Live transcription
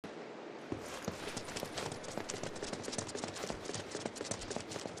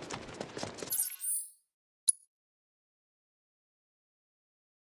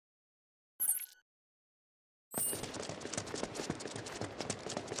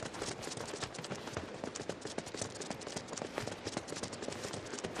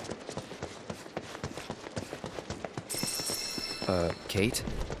Kate?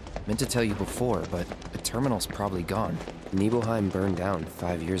 Meant to tell you before, but the terminal's probably gone. Nibelheim burned down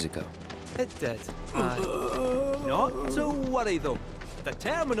 5 years ago. It did. Not to worry though. The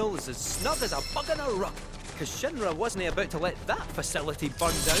terminal is as snug as a bug in a rug, because Shinra wasn't about to let that facility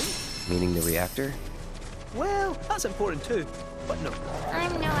burn down. Meaning the reactor? Well, that's important too, but no.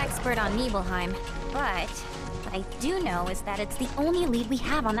 I'm no expert on Nibelheim, but what I do know is that it's the only lead we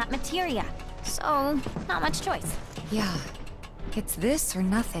have on that materia. So, not much choice. Yeah. It's this or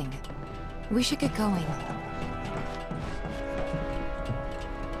nothing. We should get going.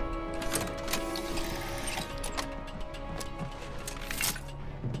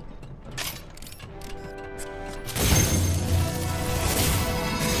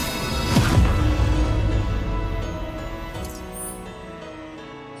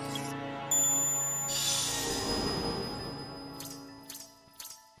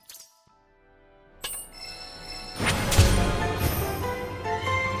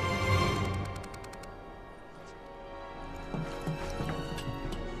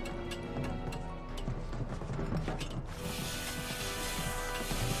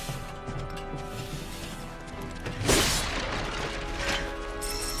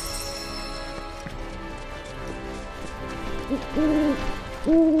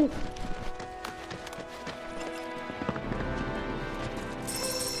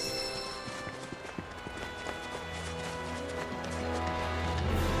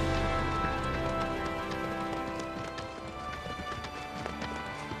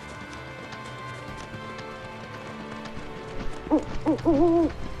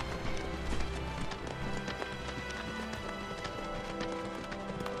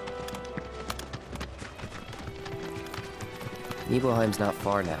 Nibelheim's not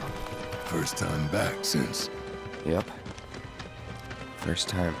far now. First time back since. Yep. First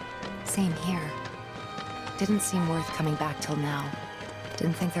time. Same here. Didn't seem worth coming back till now.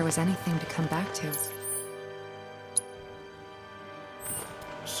 Didn't think there was anything to come back to.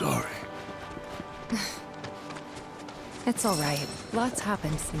 Sorry. It's all right. Lots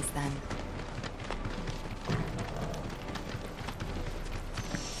happened since then.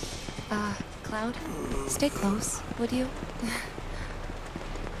 Cloud, stay close, would you?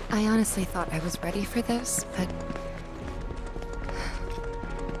 I honestly thought I was ready for this, but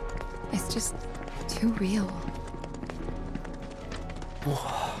it's just too real.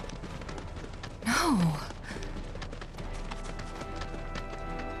 Whoa. No.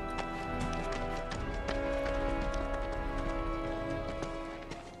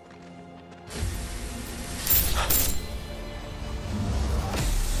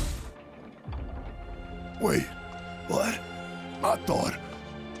 Wait, what? I thought...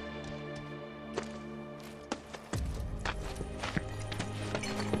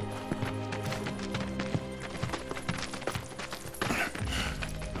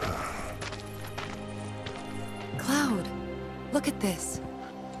 Cloud, look at this.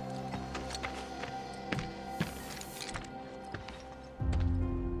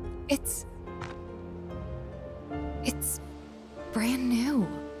 It's brand new.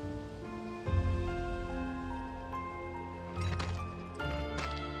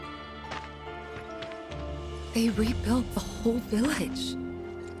 They rebuilt the whole village.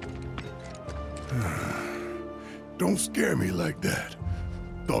 Don't scare me like that.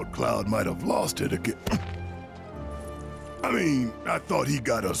 Thought Cloud might have lost it again. I mean, I thought he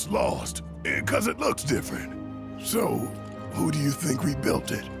got us lost, because it looks different. So, who do you think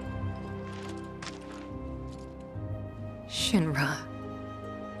rebuilt it? Shinra.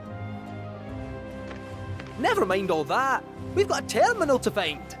 Never mind all that. We've got a terminal to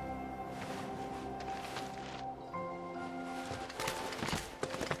find.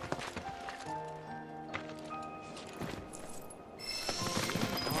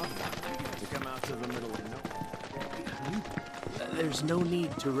 There's no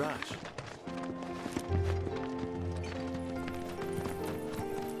need to rush.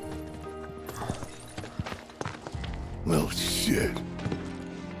 Well, shit.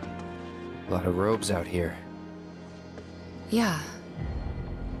 A lot of robes out here. Yeah.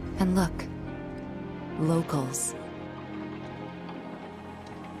 And look. Locals.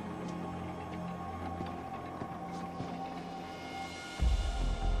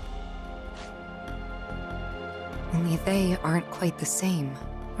 Only they aren't quite the same,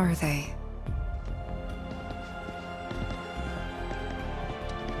 are they?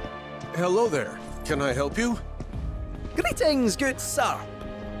 Hello there. Can I help you? Greetings, good sir.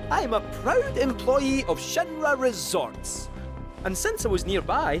 I am a proud employee of Shinra Resorts. And since I was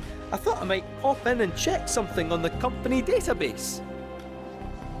nearby, I thought I might pop in and check something on the company database.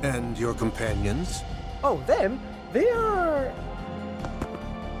 And your companions? Oh, them? They are...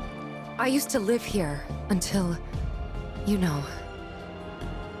 I used to live here until, you know.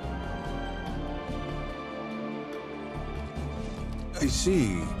 I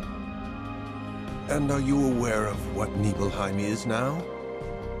see. And are you aware of what Nibelheim is now?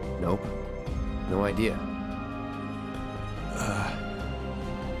 Nope. No idea.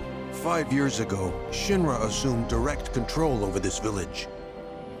 5 years ago, Shinra assumed direct control over this village.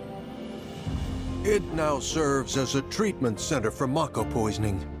 It now serves as a treatment center for Mako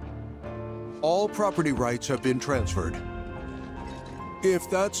poisoning. All property rights have been transferred. If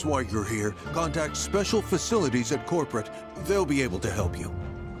that's why you're here, contact Special Facilities at Corporate. They'll be able to help you.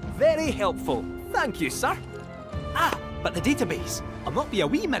 Very helpful. Thank you, sir. Ah, but the database. I'll not be a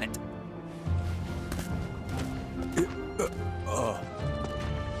wee minute.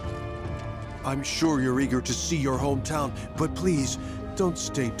 I'm sure you're eager to see your hometown, but please, don't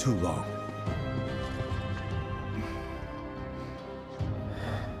stay too long.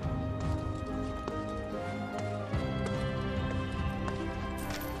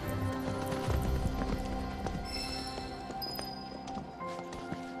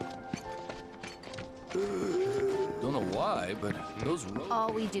 Don't know why, but those roads...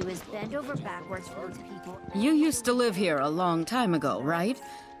 All we do is bend over backwards for these people. You used to live here a long time ago, right?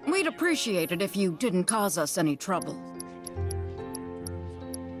 We'd appreciate it if you didn't cause us any trouble.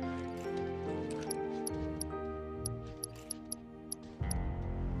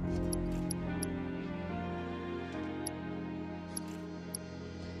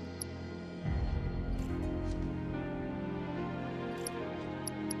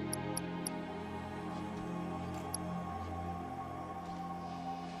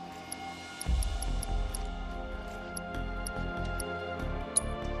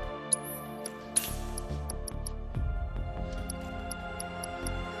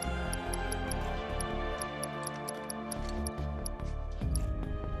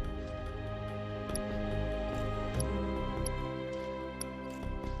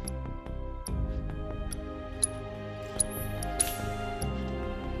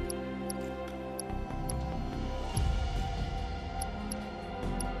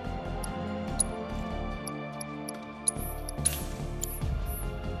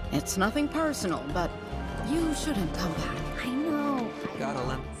 It's nothing personal, but you shouldn't come back. I know. Gotta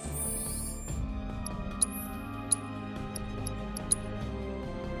let...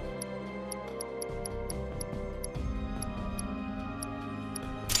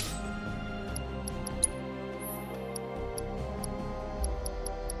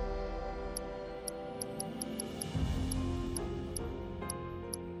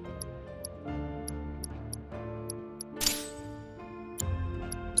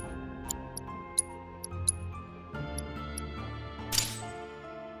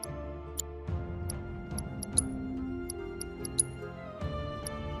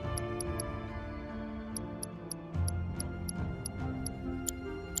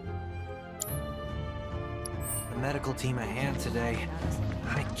 medical team a hand today.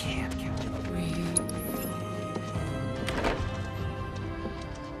 I can't catch it.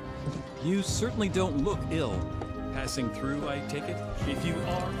 You certainly don't look ill. Passing through, I take it? If you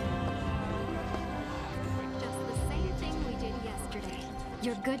are... Just the same thing we did yesterday.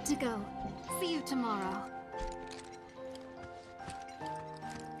 You're good to go. See you tomorrow.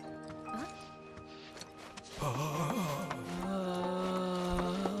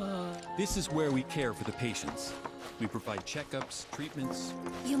 This is where we care for the patients. We provide checkups, treatments.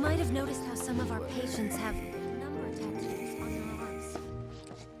 You might have noticed how some of our patients have number tattoos on their arms.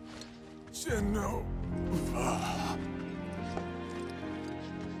 Shinno.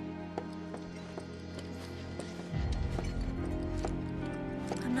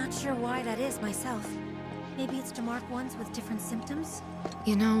 I'm not sure why that is myself. Maybe it's to mark ones with different symptoms?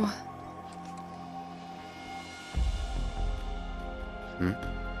 You know...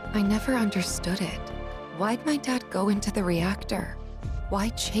 I never understood it. Why'd my dad go into the reactor? Why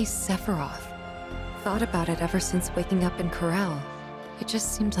chase Sephiroth? Thought about it ever since waking up in Corel. It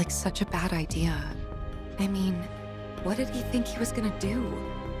just seemed like such a bad idea. I mean, what did he think he was gonna do?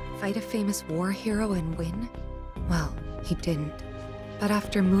 Fight a famous war hero and win? Well, he didn't. But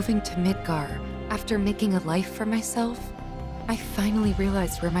after moving to Midgar, after making a life for myself, I finally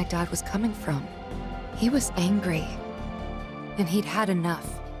realized where my dad was coming from. He was angry. And he'd had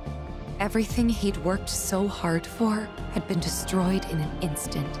enough. Everything he'd worked so hard for had been destroyed in an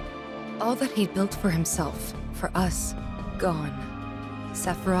instant. All that he'd built for himself, for us, gone.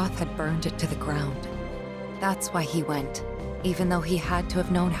 Sephiroth had burned it to the ground. That's why he went, even though he had to have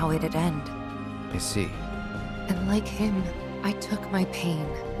known how it'd end. I see. And like him, I took my pain,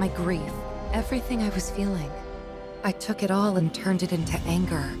 my grief, everything I was feeling. I took it all and turned it into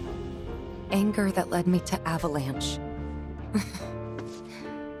anger. Anger that led me to Avalanche.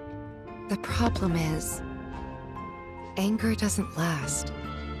 The problem is, anger doesn't last.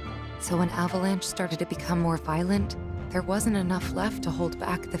 So when Avalanche started to become more violent, there wasn't enough left to hold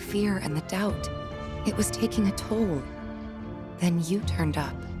back the fear and the doubt. It was taking a toll. Then you turned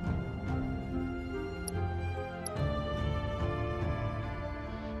up.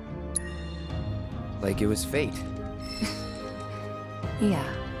 Like it was fate. Yeah,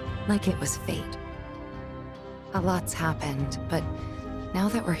 like it was fate. A lot's happened, but now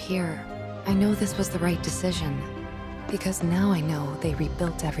that we're here, I know this was the right decision. Because now I know they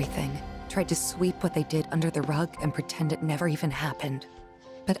rebuilt everything, tried to sweep what they did under the rug and pretend it never even happened.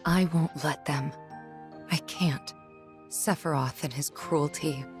 But I won't let them. I can't. Sephiroth and his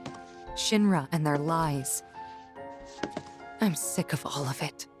cruelty. Shinra and their lies. I'm sick of all of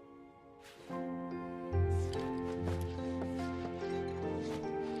it.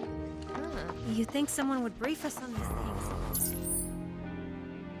 You'd think someone would brief us on these things.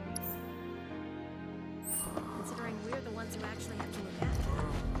 Considering we're the ones who actually have to look after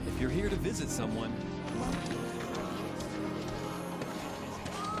them. If you're here to visit someone,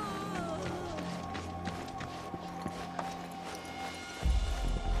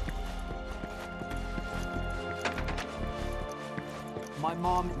 my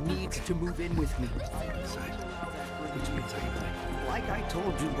mom needs to move in with me. Which means like I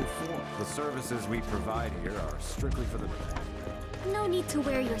told you before. The services we provide here are strictly for the... No need to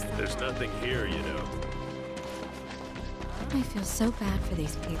wear yourself. There's nothing here, you know. I feel so bad for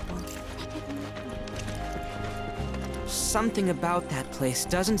these people. Something about that place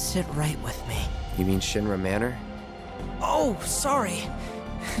doesn't sit right with me. You mean Shinra Manor? Oh, sorry.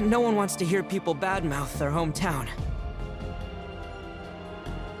 No one wants to hear people badmouth their hometown.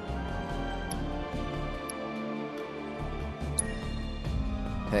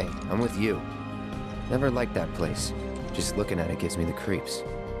 Hey, I'm with you. Never liked that place. Just looking at it gives me the creeps.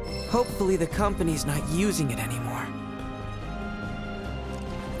 Hopefully the company's not using it anymore.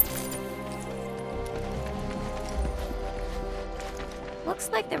 Looks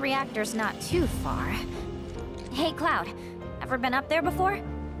like the reactor's not too far. Hey, Cloud, ever been up there before?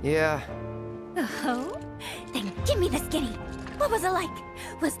 Yeah. Oh? Then give me the skinny. What was it like?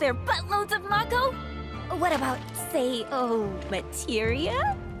 Was there buttloads of Mako? What about, say,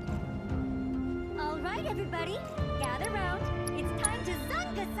 materia? All right, everybody, gather round. It's time to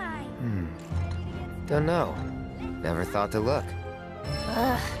Zangasai. Dunno. Never thought to look.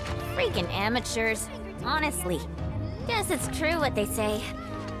 Ugh, freaking amateurs. Honestly. Guess it's true what they say.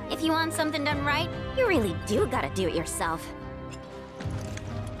 If you want something done right, you really do gotta do it yourself.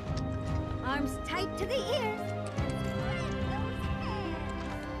 Arms tight to the ears. Spread those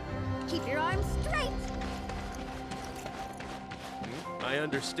hands. Keep your arms straight. I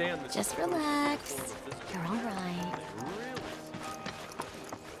understand this. Just relax. You're all right.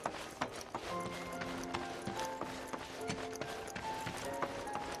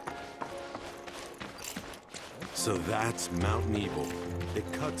 So that's Mount Nibel.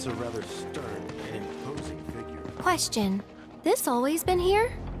 It cuts a rather stern and imposing figure. Question. This always been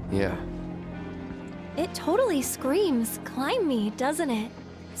here? Yeah. It totally screams, climb me, doesn't it?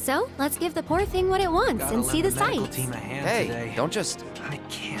 So, let's give the poor thing what it wants and see the sights. Hey, today. don't just... I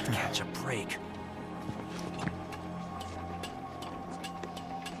can't catch a break.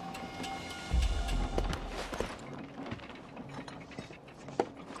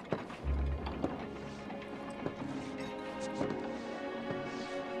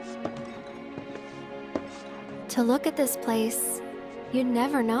 To look at this place, you'd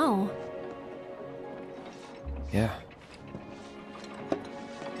never know. Yeah.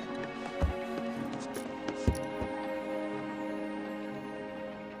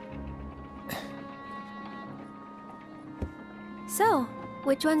 So,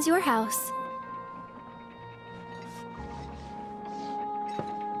 which one's your house?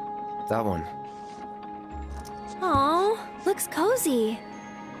 That one. Aw, looks cozy.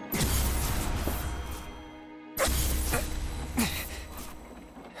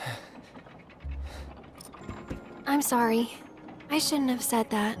 I'm sorry. I shouldn't have said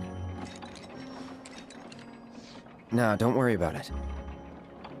that. No, don't worry about it.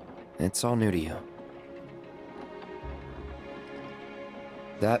 It's all new to you.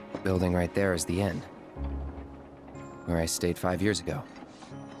 That building right there is the inn. Where I stayed 5 years ago.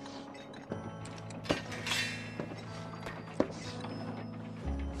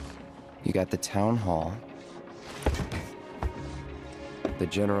 You got the town hall, the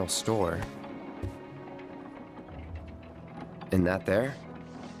general store, and that there?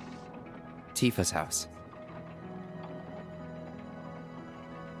 Tifa's house.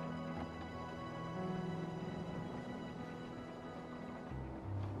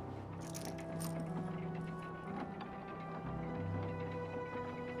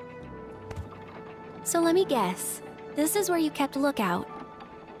 So let me guess. This is where you kept lookout.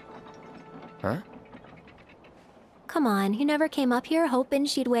 Huh? Come on, you never came up here hoping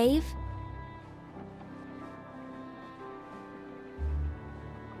she'd wave?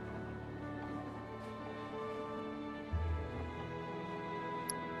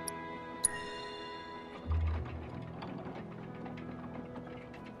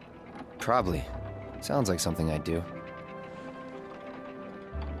 Probably. Sounds like something I'd do.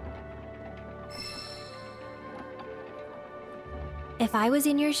 If I was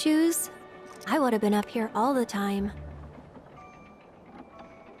in your shoes, I would have been up here all the time.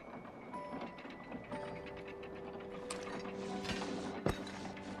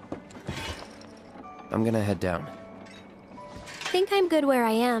 I'm gonna head down. Think I'm good where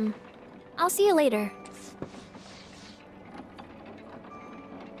I am. I'll see you later.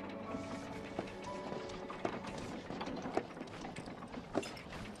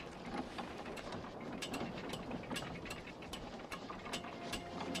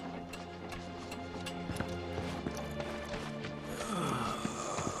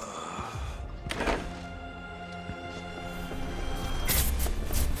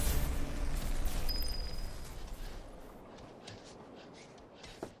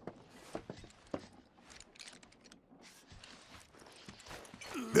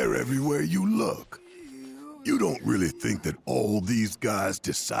 They're everywhere you look. You don't really think that all these guys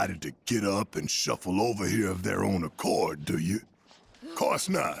decided to get up and shuffle over here of their own accord, do you? Course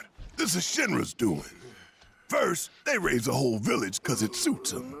not. This is Shinra's doing. First, they raise a whole village 'cause it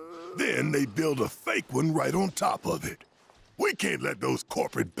suits them. Then they build a fake one right on top of it. We can't let those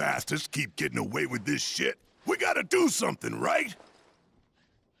corporate bastards keep getting away with this shit. We gotta do something, right?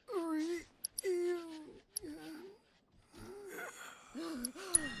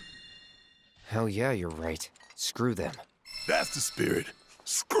 Hell yeah, you're right. Screw them. That's the spirit.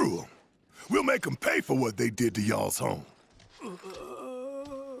 Screw them. We'll make them pay for what they did to y'all's home.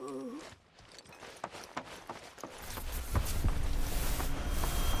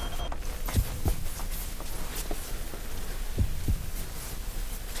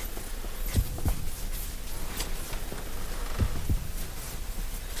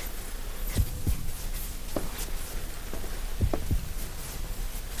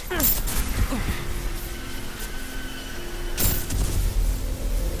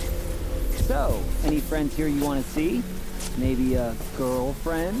 So, any friends here you want to see? Maybe a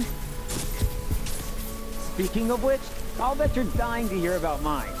girlfriend? Speaking of which, I'll bet you're dying to hear about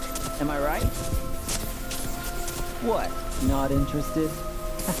mine. Am I right? What? Not interested?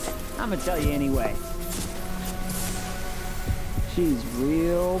 I'm gonna tell you anyway. She's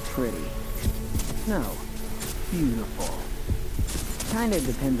real pretty. No, beautiful. Kinda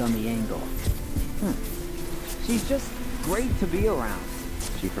depends on the angle. She's just great to be around.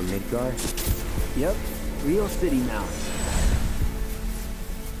 She from Midgar? Yep, real city mouse.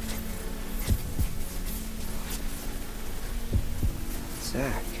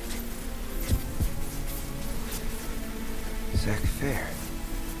 Zack. Zack Fair.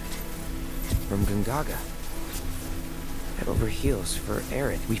 From Gungaga. Head over heels for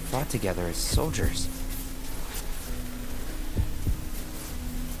Aerith. We fought together as soldiers.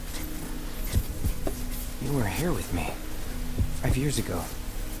 You were here with me. 5 years ago.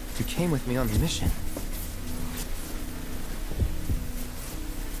 You came with me on the mission.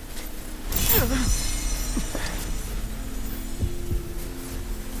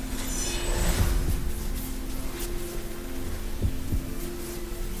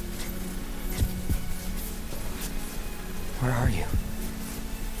 Where are you?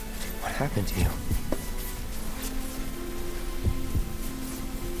 What happened to you?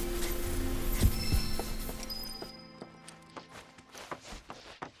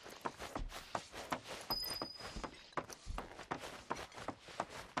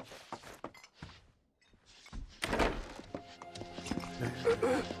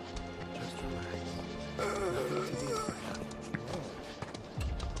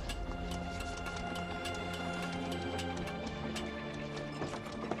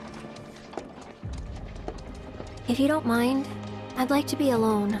 If you don't mind, I'd like to be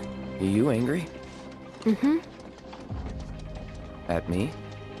alone. Are you angry? Mm-hmm. At me?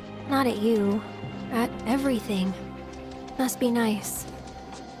 Not at you. At everything. Must be nice.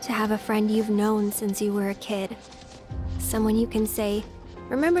 To have a friend you've known since you were a kid. Someone you can say,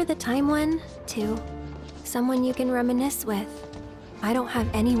 remember the time when? To. Someone you can reminisce with. I don't have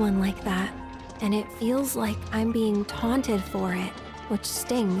anyone like that. And it feels like I'm being taunted for it, which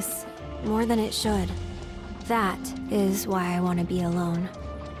stings more than it should. That is why I want to be alone.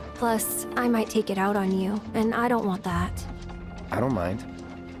 Plus, I might take it out on you, and I don't want that. I don't mind.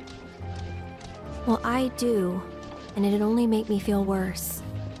 Well, I do, and it'd only make me feel worse.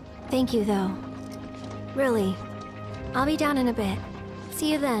 Thank you, though. Really. I'll be down in a bit.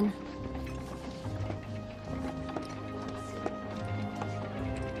 See you then.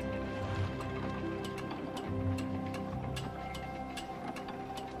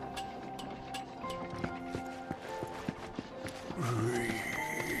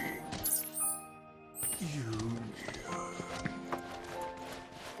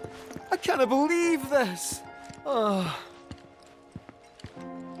 I can't believe this! Oh.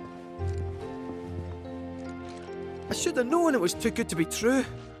 I should have known it was too good to be true.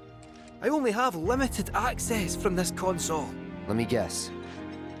 I only have limited access from this console. Let me guess.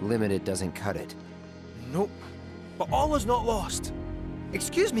 Limited doesn't cut it. Nope. But all is not lost.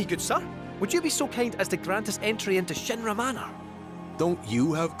 Excuse me, good sir. Would you be so kind as to grant us entry into Shinra Manor? Don't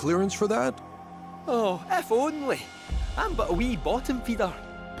you have clearance for that? Oh, if only. I'm but a wee bottom feeder.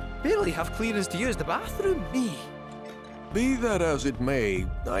 Barely have clearance to use the bathroom, me. Be that as it may,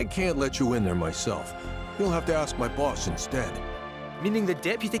 I can't let you in there myself. You'll have to ask my boss instead. Meaning the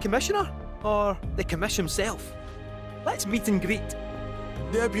Deputy Commissioner? Or the Commission himself? Let's meet and greet.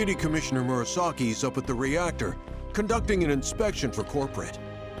 Deputy Commissioner Murasaki's up at the reactor, conducting an inspection for corporate.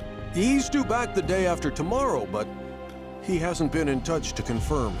 He's due back the day after tomorrow, but he hasn't been in touch to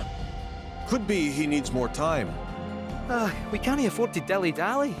confirm. Could be he needs more time. We can't afford to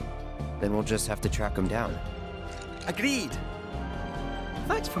dilly-dally. Then we'll just have to track him down. Agreed.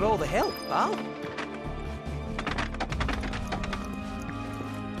 Thanks for all the help, pal.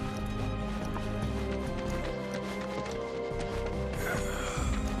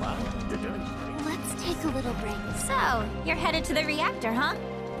 Let's take a little break. So, you're headed to the reactor, huh?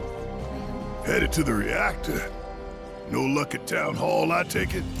 Headed to the reactor? No luck at Town Hall, I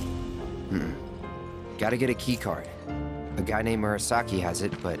take it? Gotta get a key card. A guy named Murasaki has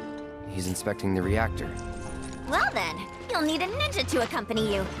it, but he's inspecting the reactor. Well then, you'll need a ninja to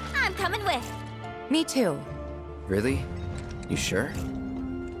accompany you. I'm coming with. Me too. Really? You sure?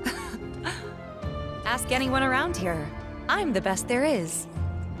 Ask anyone around here. I'm the best there is.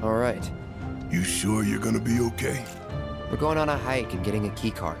 All right. You sure you're gonna be okay? We're going on a hike and getting a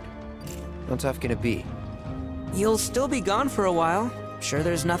key card. How tough can it be? You'll still be gone for a while. Sure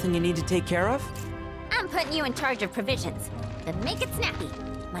there's nothing you need to take care of? I'm putting you in charge of provisions. Then make it snappy.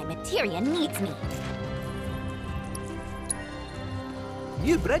 My materia needs me.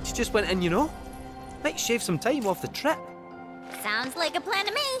 New bridge just went in, you know. Might shave some time off the trip. Sounds like a plan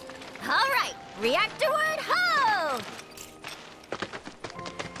to me. All right, reactorward ho!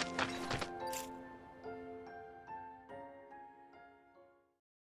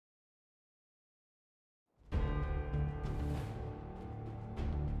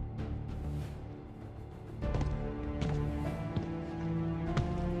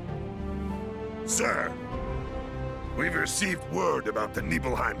 Sir, we've received word about the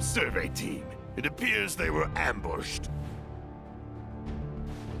Nibelheim survey team. It appears they were ambushed.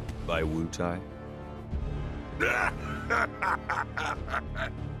 By Wu-Tai?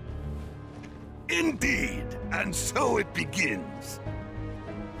 Indeed, and so it begins.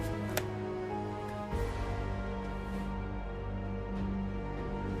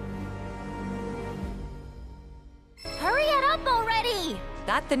 Hurry it up already!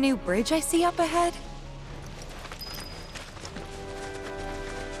 That the new bridge I see up ahead?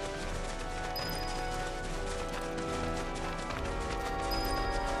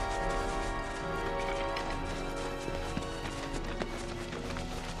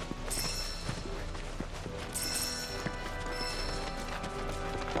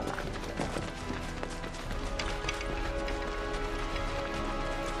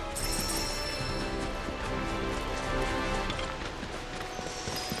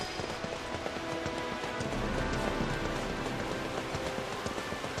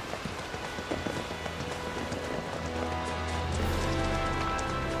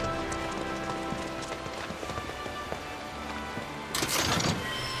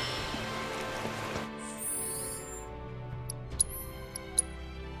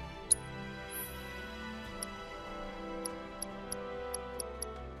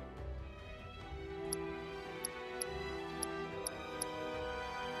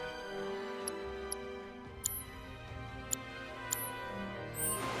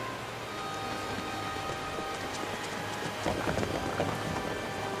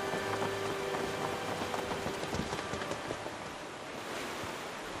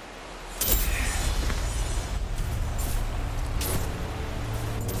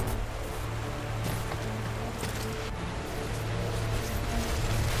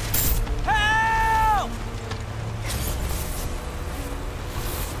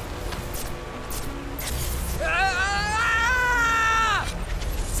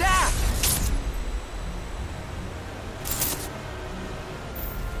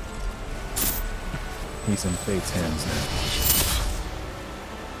 He's in Fate's hands now.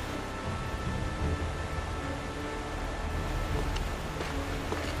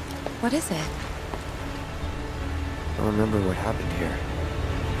 What is it? I remember what happened here.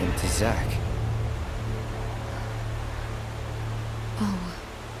 And to Zack. Oh.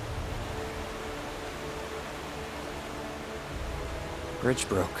 Bridge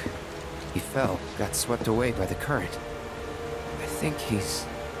broke. He fell, got swept away by the current. I think he's...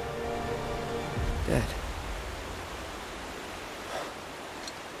 dead.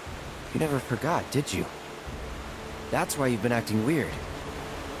 You never forgot, did you? That's why you've been acting weird.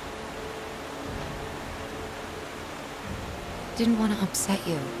 Didn't want to upset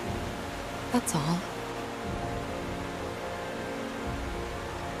you. That's all.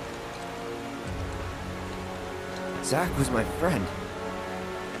 Zack was my friend.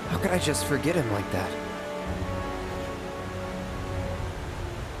 How could I just forget him like that?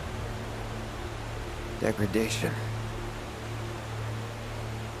 Degradation.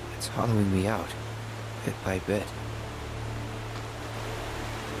 It's hollowing me out, bit by bit.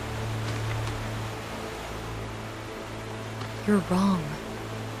 You're wrong.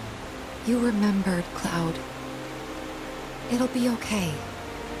 You remembered, Cloud. It'll be okay.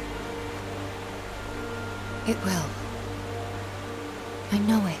 It will. I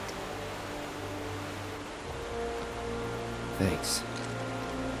know it. Thanks.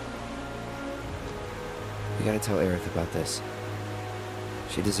 We gotta tell Aerith about this.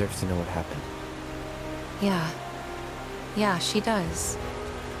 She deserves to know what happened. Yeah. Yeah, she does.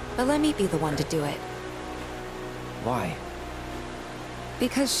 But let me be the one to do it. Why?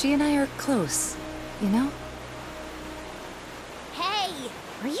 Because she and I are close, you know? Hey!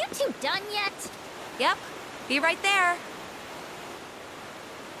 Are you two done yet? Yep. Be right there.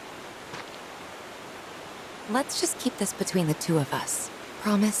 Let's just keep this between the two of us.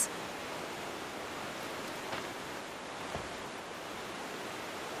 Promise?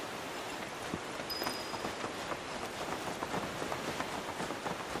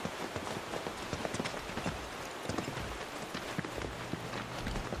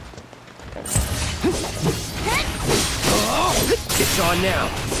 It's on now.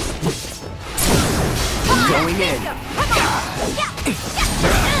 Going in.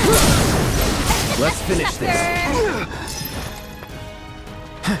 Let's finish this.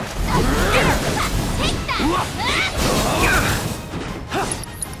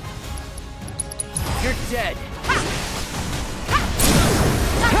 You're dead.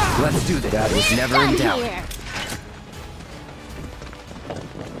 Let's do this. That was never in doubt.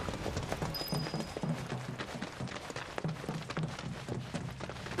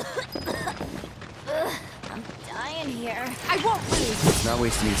 I won't lose. It's not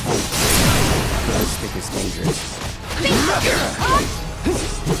wasting his time. This stick is dangerous. It's over.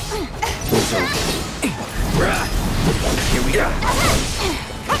 Here we go.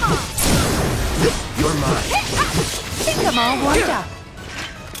 Come on. You're mine. Think I'm all warmed up.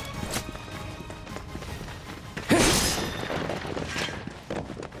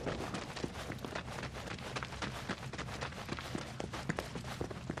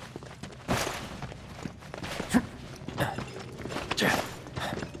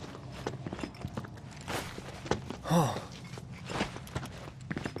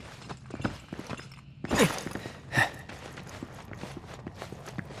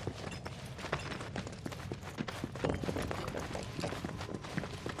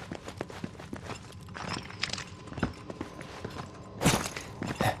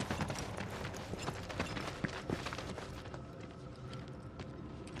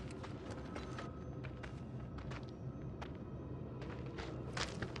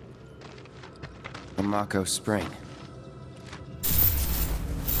 Mako Spring.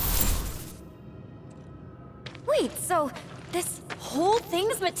 Wait, so this whole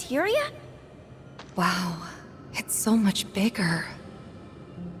thing's materia? Wow, it's so much bigger.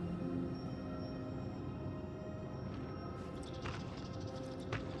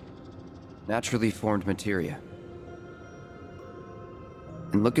 Naturally formed materia.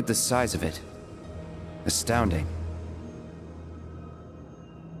 And look at the size of it. Astounding.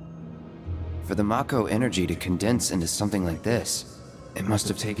 For the Mako energy to condense into something like this, it must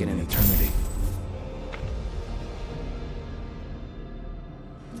have taken an eternity.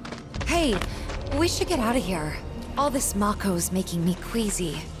 Hey, we should get out of here. All this Mako's making me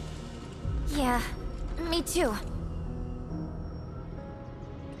queasy. Yeah, me too.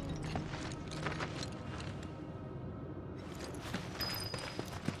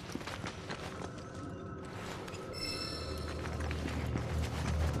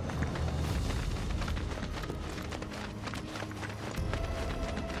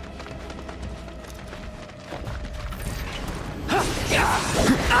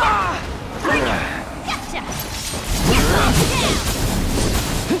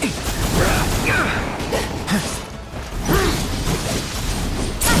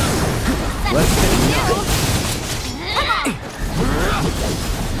 Let's finish up.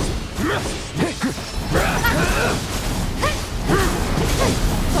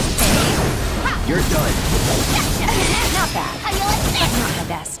 You're done. Not bad. How you like that? Not the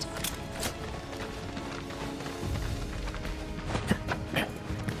best.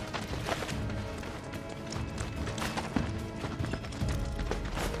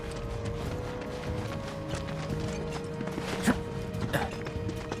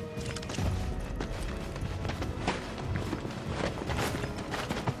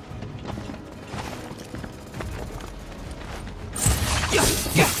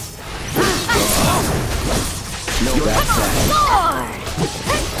 No backside.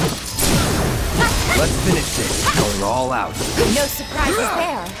 Let's finish this. Going all out. No surprises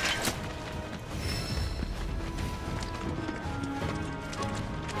there.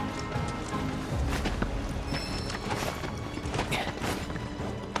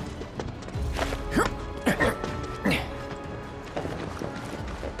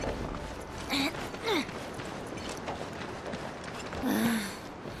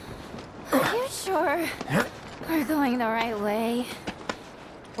 Are you sure we're going the right way?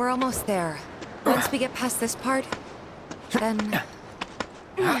 We're almost there. Once we get past this part, then...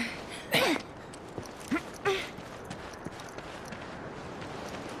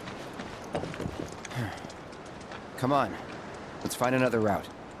 Come on. Let's find another route.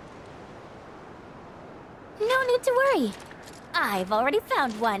 No need to worry. I've already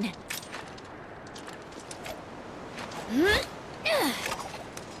found one.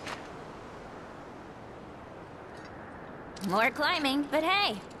 More climbing, but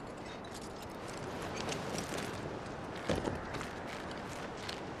hey.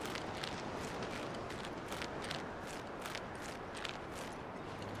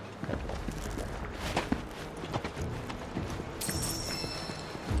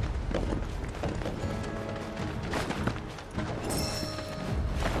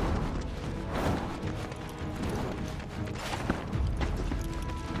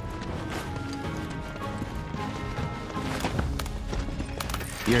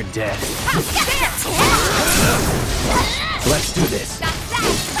 You're dead. Let's do this.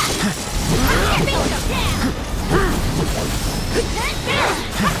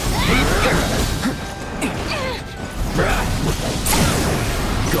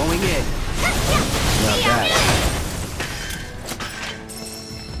 Going in. Not bad.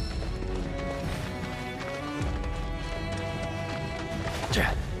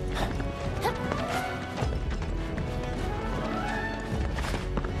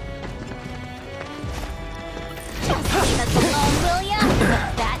 Leave us alone, will ya? Is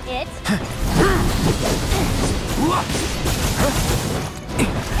that it?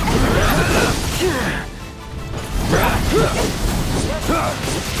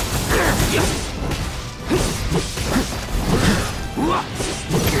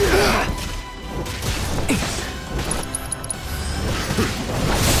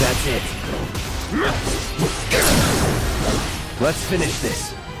 That's it. Let's finish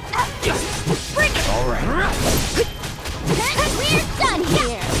this. All right. We're done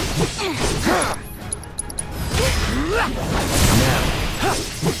here. Now.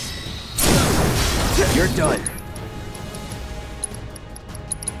 You're done.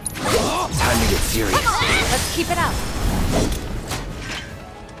 Time to get serious. Let's keep it up.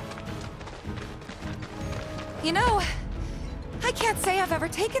 You know, I can't say I've ever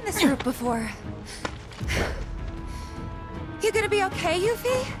taken this route before. You gonna be okay,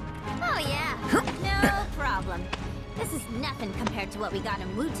 Yuffie? Oh yeah, no problem. This is nothing compared to what we got in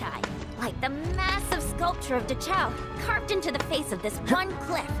Wutai. Like the massive sculpture of Dachao carved into the face of this one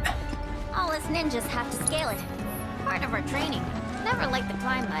cliff. All us ninjas have to scale it. Part of our training. Never liked the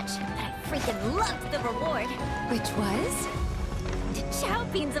climb much, but I freaking loved the reward. Which was? Dachao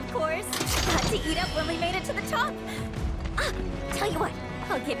beans, of course. Got to eat up when we made it to the top. Ah, tell you what,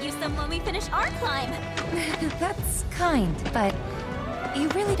 I'll give you some when we finish our climb. That's kind, but you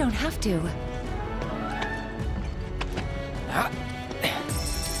really don't have to.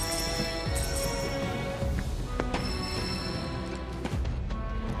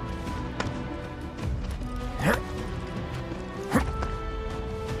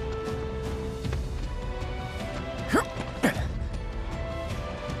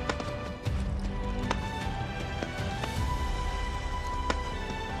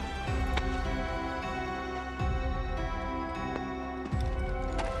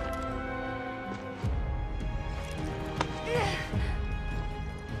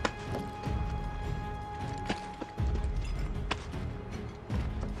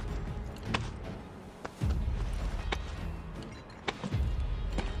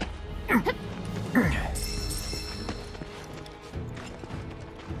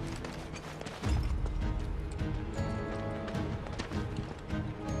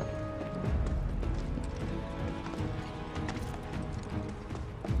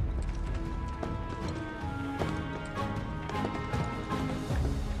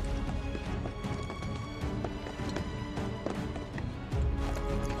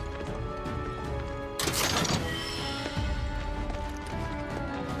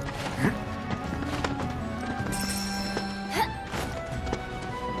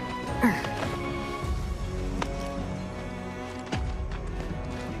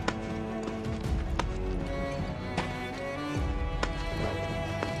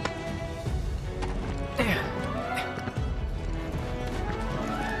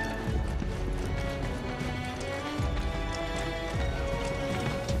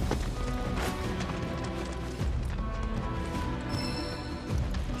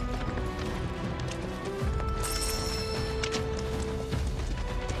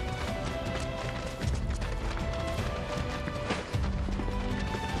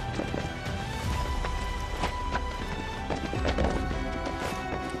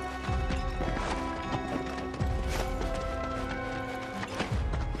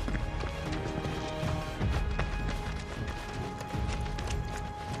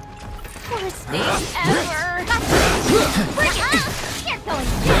 thing ever! Bring it! You're going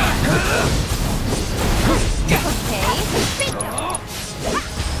down! Okay, bingo!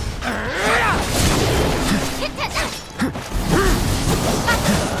 Hit that!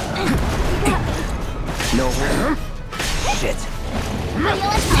 No way. Shit. How do you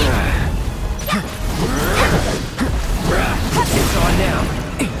like that? It's on now.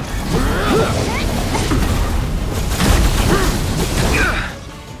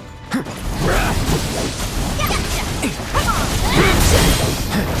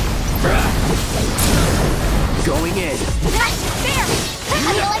 Going in. Nice! There!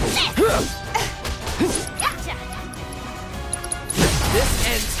 How do you like this? Gotcha! This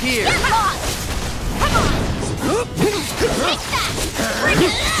ends here. Come on! Come on! Take that! Bring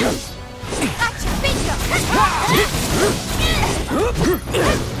it! Gotcha! Bingo! Gotcha!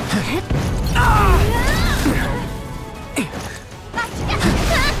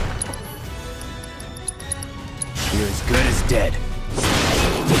 You're as good as dead.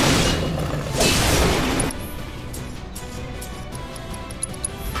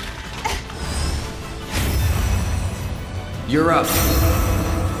 You're up.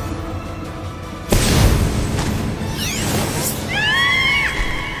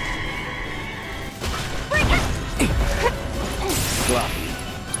 Sloppy.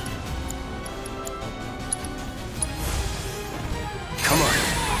 Come on.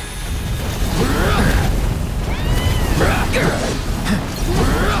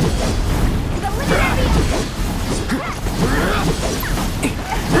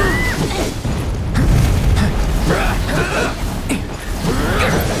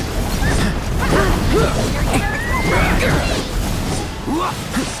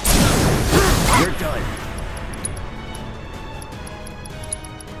 You're done.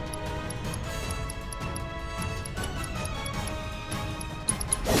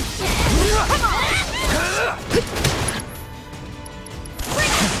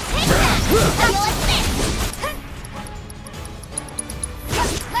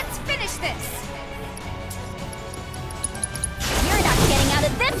 Let's finish this! You're not getting out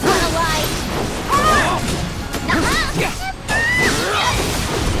of this one alive!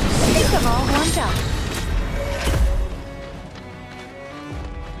 Think of all warmed up.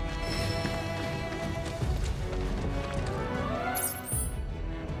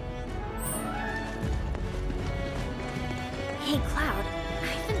 Hey, Cloud,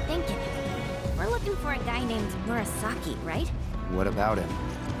 I've been thinking. We're looking for a guy named Murasaki, right? What about him?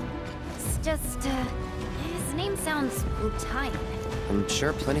 It's just, his name sounds Utaian. I'm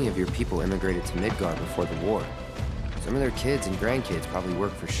sure plenty of your people immigrated to Midgard before the war. Some of their kids and grandkids probably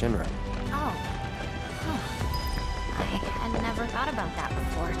work for Shinra. Oh. Huh. I had never thought about that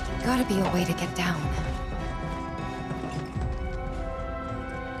before. Gotta be a way to get down.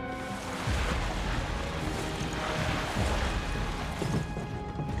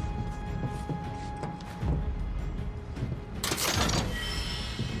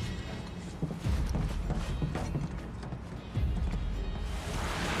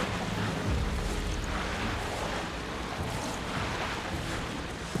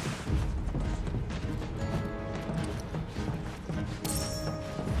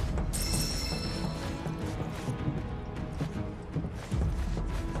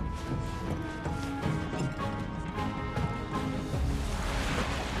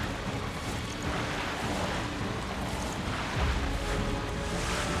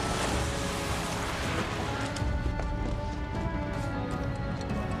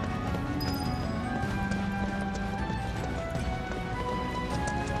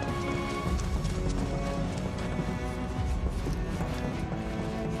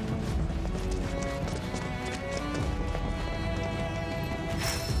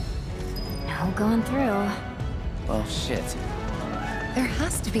 Going through. Well, shit. There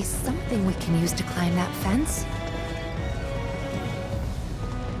has to be something we can use to climb that fence.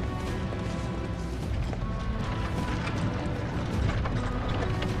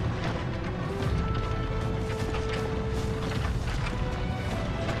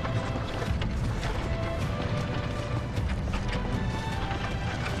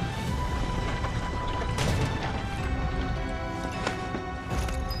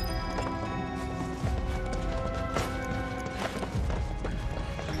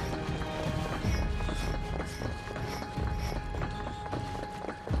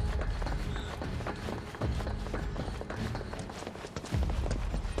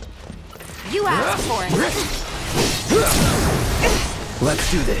 You asked for it. Let's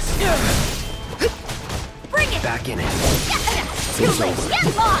do this. Bring it. Back in it. Too late.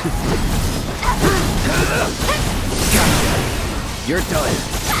 Get lost. You're done.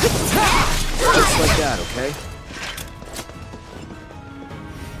 Just like that, okay?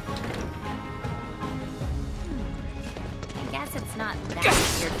 I guess it's not that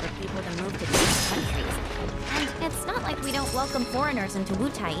weird for people to move to these countries. And it's not like we don't welcome foreigners into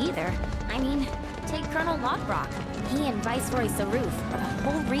Wutai either. I mean, take Colonel Lockrock. He and Viceroy Saruf are the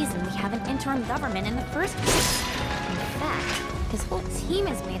whole reason we have an interim government in the first place. In fact, his whole team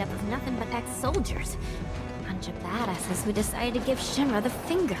is made up of nothing but ex-soldiers. Bunch of badasses who decided to give Shinra the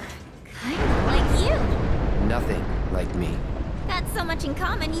finger. Kinda like you. Nothing like me. Got so much in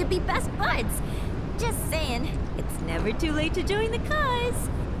common, you'd be best buds. Just saying, it's never too late to join the cause.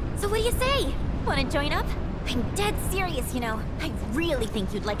 So what do you say? Wanna join up? I'm dead serious, you know. I really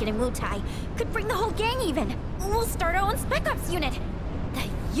think you'd like it in Wutai. Could bring the whole gang even. We'll start our own Spec Ops unit. The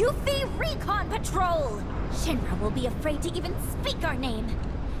VII Recon Patrol! Shinra will be afraid to even speak our name.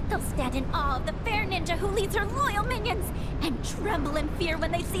 They'll stand in awe of the fair ninja who leads her loyal minions, and tremble in fear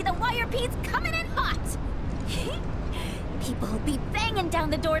when they see the wire peas coming in hot. People will be banging down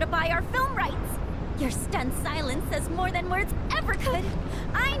the door to buy our film rights. Your stunned silence says more than words ever could.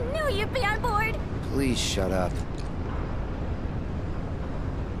 I knew you'd be on board. Please shut up.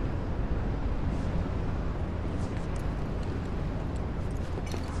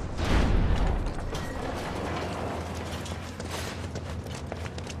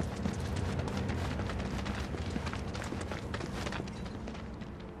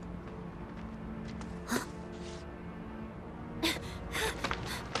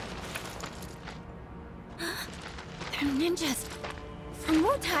 They're ninjas from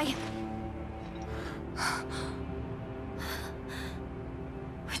Wutai.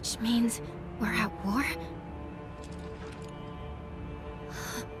 Which means we're at war?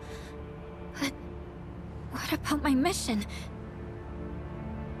 But what about my mission?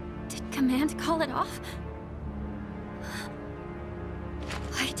 Did Command call it off?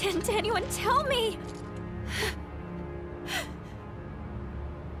 Why didn't anyone tell me?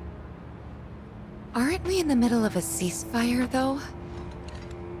 Aren't we in the middle of a ceasefire, though?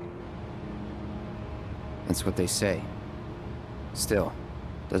 That's what they say. Still,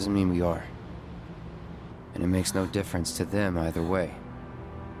 doesn't mean we are. And it makes no difference to them either way.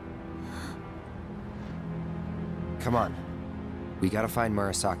 Come on. We gotta find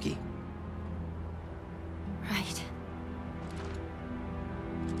Murasaki. Right.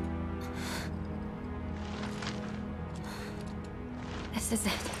 This is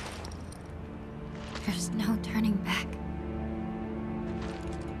it. There's no turning back.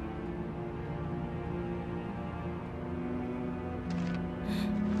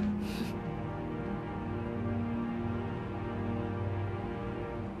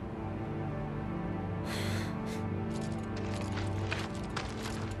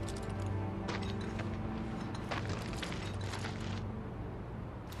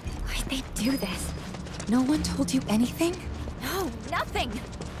 Why'd they do this? No one told you anything? No, nothing!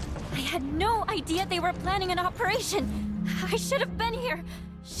 I had no idea they were planning an operation. I should have been here.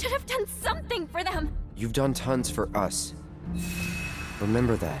 Should have done something for them. You've done tons for us.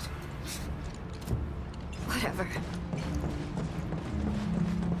 Remember that. Whatever.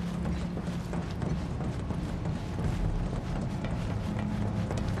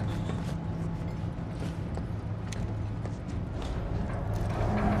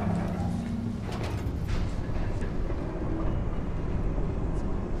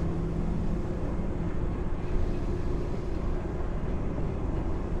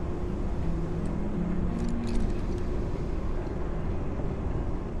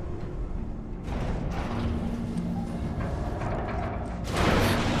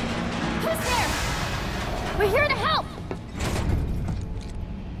 We're here to help!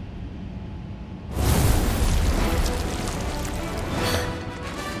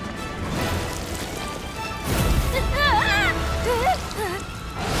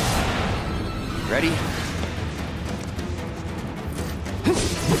 Ready?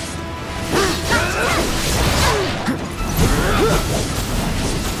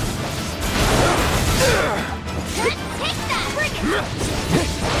 Take that! Bring it!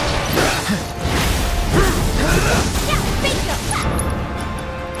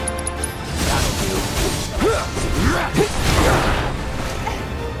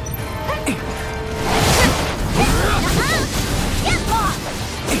 Get lost!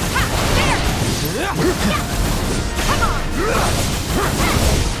 There!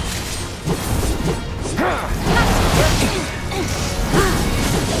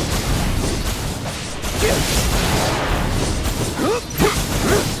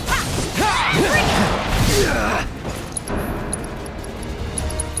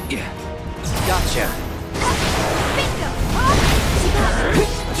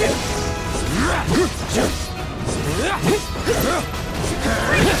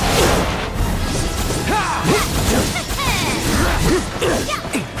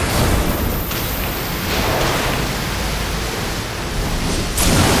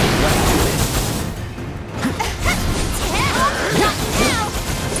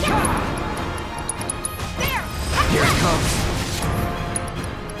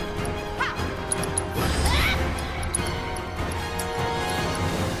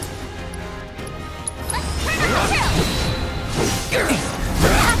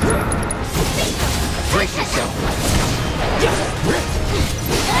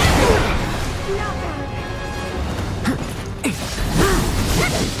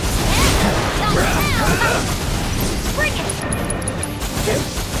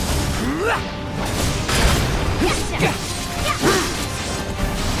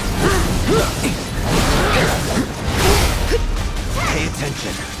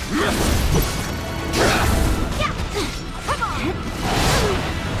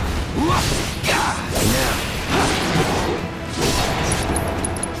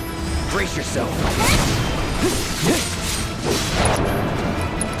 yourself.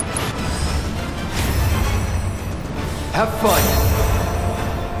 Have fun.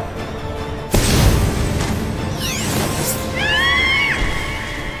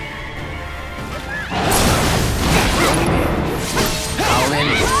 I'll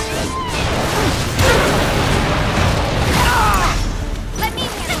end it. Let me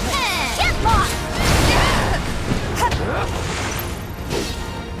get lost.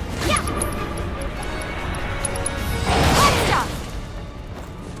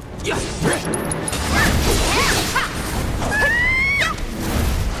 Yeah.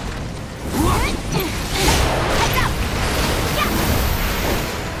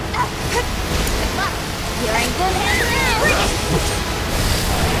 You're in good hands now.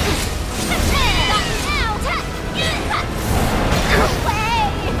 No way!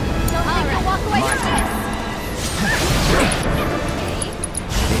 Don't think you'll walk away from this.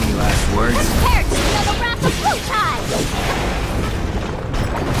 Any last words? Prepare to feel the wrath of Blue Tide!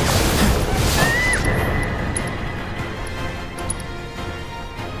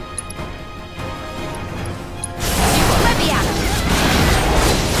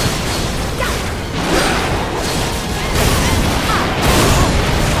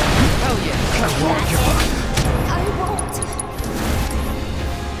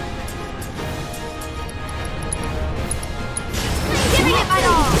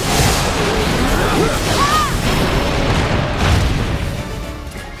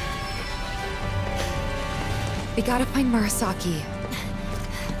 We gotta find Murasaki.